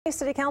A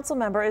city council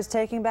member is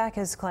taking back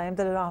his claim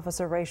that an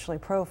officer racially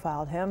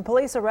profiled him.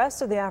 Police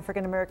arrested the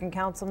African-American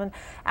councilman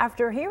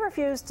after he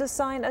refused to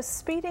sign a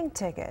speeding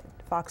ticket.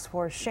 Fox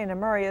 4's Shannon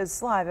Murray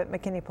is live at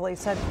McKinney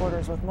Police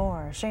Headquarters with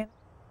more. Shannon.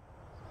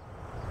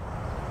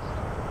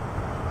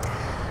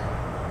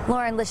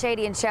 Lauren,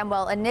 Lashadian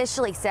Shemwell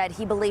initially said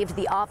he believed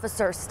the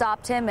officer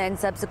stopped him and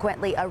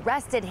subsequently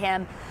arrested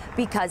him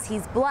because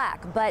he's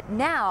black. But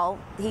now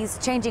he's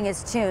changing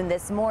his tune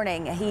this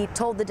morning. He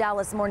told the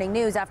Dallas Morning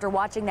News after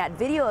watching that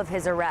video of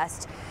his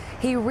arrest,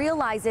 he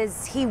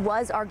realizes he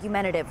was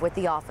argumentative with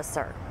the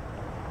officer.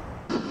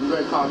 You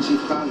better call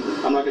Chief Conley.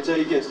 I'm not going to tell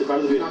you again. Step out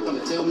of the video. You're not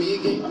going to tell me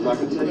again? I'm not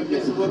going to tell you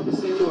again.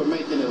 You are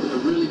making a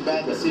really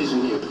bad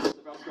decision here.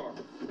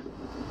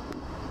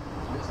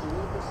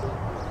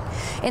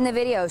 In the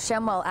video,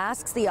 Shemwell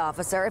asks the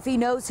officer if he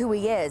knows who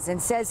he is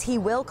and says he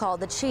will call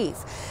the chief.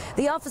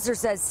 The officer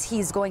says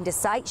he's going to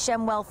cite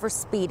Shemwell for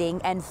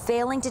speeding and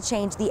failing to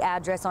change the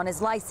address on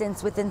his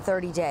license within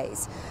 30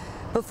 days.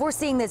 Before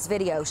seeing this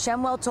video,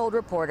 Shemwell told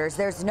reporters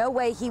there's no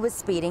way he was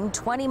speeding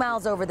 20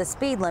 miles over the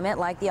speed limit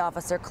like the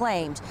officer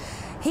claimed.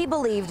 He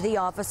believed the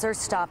officer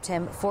stopped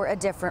him for a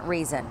different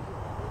reason.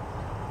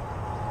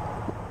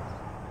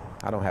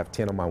 I don't have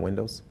 10 on my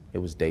windows. It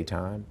was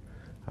daytime.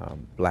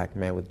 Black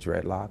man with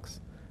dreadlocks.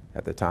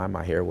 At the time,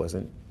 my hair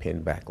wasn't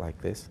pinned back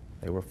like this.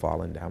 They were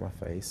falling down my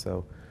face.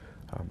 So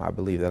I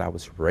believe that I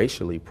was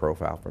racially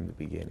profiled from the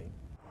beginning.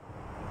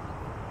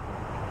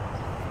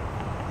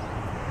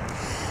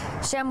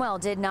 Shemwell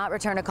did not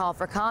return a call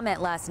for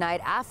comment last night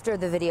after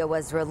the video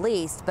was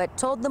released, but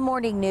told the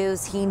Morning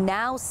News he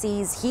now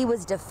sees he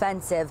was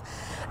defensive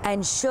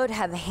and should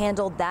have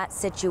handled that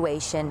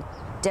situation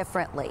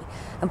differently.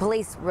 And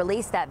police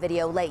released that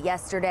video late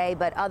yesterday,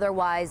 but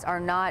otherwise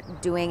are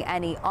not doing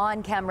any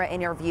on-camera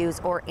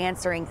interviews or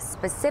answering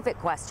specific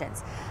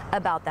questions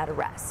about that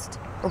arrest.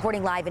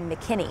 Reporting live in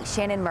McKinney,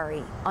 Shannon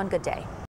Murray on Good Day.